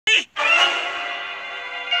Stewie!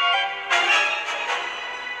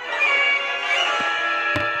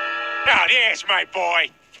 Now, there's my boy.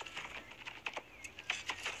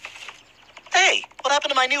 Hey, what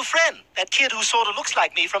happened to my new friend? That kid who sort of looks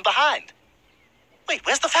like me from behind. Wait,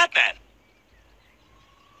 where's the fat man?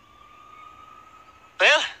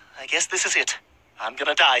 Well, I guess this is it. I'm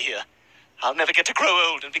gonna die here. I'll never get to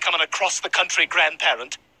grow old and become an across-the-country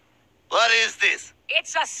grandparent. What is this?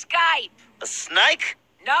 It's a Skype. A snake?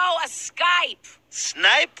 No, a Skype.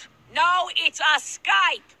 Snipe? No, it's a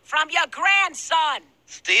Skype from your grandson.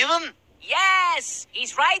 Steven? Yes,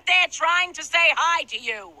 he's right there trying to say hi to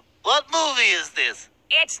you. What movie is this?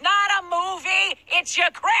 It's not a movie, it's your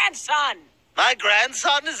grandson. My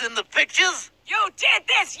grandson is in the pictures? You did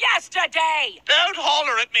this yesterday. Don't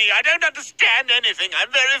holler at me. I don't understand anything.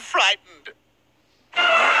 I'm very frightened.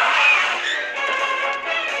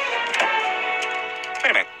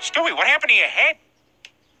 Wait a minute. Stewie, what happened to your head?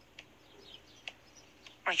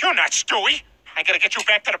 Oh, you're not Stewie. I gotta get you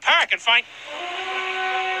back to the park and find...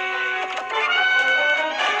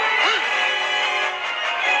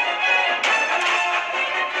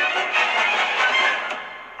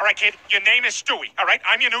 All right, kid, your name is Stewie, all right?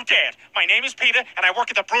 I'm your new dad. My name is Peter, and I work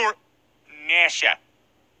at the brewer... NASA.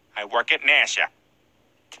 I work at NASA.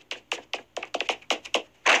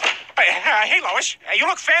 Hey, Lois, you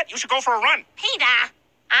look fat. You should go for a run. Peter,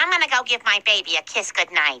 I'm gonna go give my baby a kiss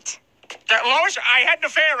goodnight. Lois, I had an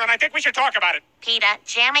affair, and I think we should talk about it. Peter,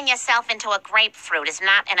 jamming yourself into a grapefruit is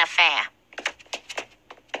not an affair.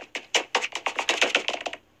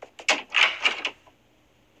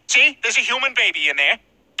 See, there's a human baby in there,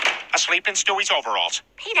 asleep in Stewie's overalls.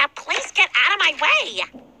 Peter, please get out of my way.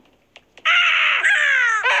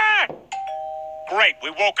 Ah! Great, we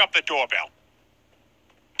woke up the doorbell.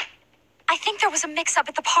 I think there was a mix-up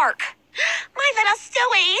at the park. My little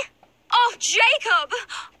Stewie. Oh, Jacob!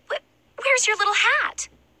 Where's your little hat?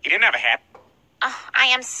 He didn't have a hat. Oh, I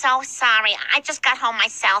am so sorry. I just got home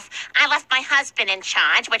myself. I left my husband in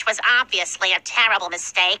charge, which was obviously a terrible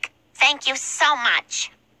mistake. Thank you so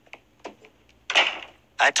much.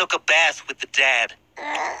 I took a bath with the dad.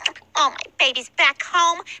 Oh, my baby's back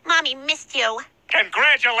home. Mommy missed you.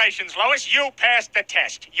 Congratulations, Lois. You passed the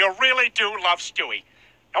test. You really do love Stewie.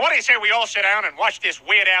 Now, what do you say we all sit down and watch this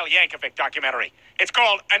Weird Al Yankovic documentary? It's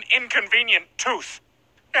called An Inconvenient Tooth.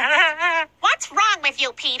 What's wrong with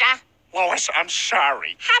you, Peter? Lois, I'm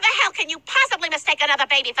sorry. How the hell can you possibly mistake another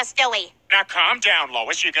baby for Stewie? Now, calm down,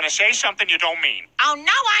 Lois. You're going to say something you don't mean. Oh,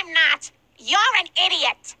 no, I'm not. You're an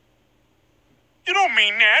idiot. You don't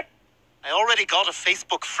mean that. I already got a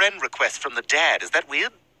Facebook friend request from the dad. Is that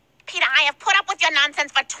weird? Peter, I have put up with your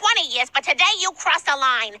nonsense for 20 years, but today you crossed a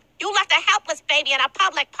line. You left a helpless baby in a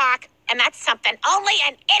public park, and that's something only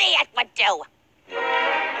an idiot would do.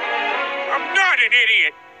 I'm not an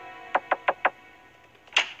idiot.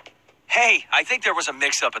 Hey, I think there was a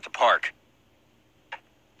mix-up at the park.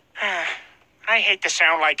 I hate to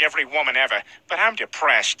sound like every woman ever, but I'm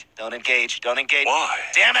depressed. Don't engage. Don't engage. Why?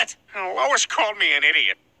 Damn it. Lois called me an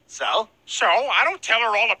idiot. So? So, I don't tell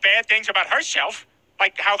her all the bad things about herself.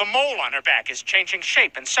 Like how the mole on her back is changing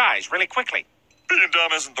shape and size really quickly. Being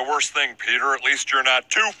dumb isn't the worst thing, Peter. At least you're not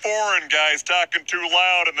two foreign guys talking too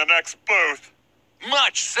loud in the next booth.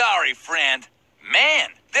 Much sorry, friend. Man,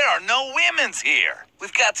 there are no women's here.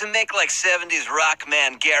 We've got to make like 70s rock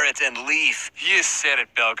man Garrett and Leaf. You said it,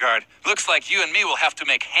 Belgard. Looks like you and me will have to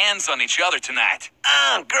make hands on each other tonight.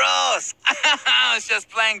 Oh, gross. I was just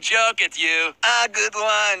playing joke at you. Ah, good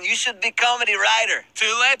one. You should be comedy writer.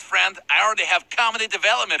 Too late, friend. I already have comedy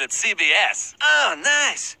development at CBS. Oh,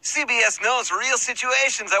 nice. CBS knows real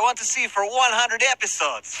situations I want to see for 100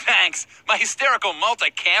 episodes. Thanks. My hysterical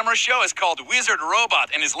multi-camera show is called Wizard Robot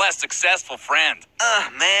and his less successful friend.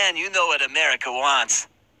 Man, you know what America wants.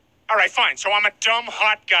 All right, fine. So I'm a dumb,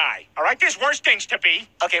 hot guy. All right, there's worse things to be.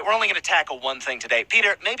 Okay, we're only going to tackle one thing today.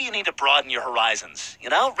 Peter, maybe you need to broaden your horizons. You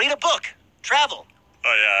know, read a book. Travel.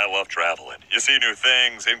 Oh, yeah, I love traveling. You see new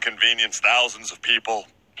things, inconvenience thousands of people.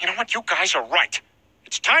 You know what? You guys are right.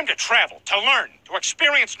 It's time to travel, to learn, to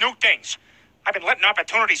experience new things. I've been letting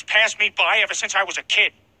opportunities pass me by ever since I was a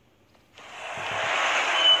kid.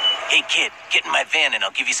 Hey, kid, get in my van and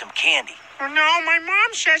I'll give you some candy. Oh, no, my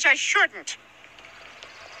mom says I shouldn't.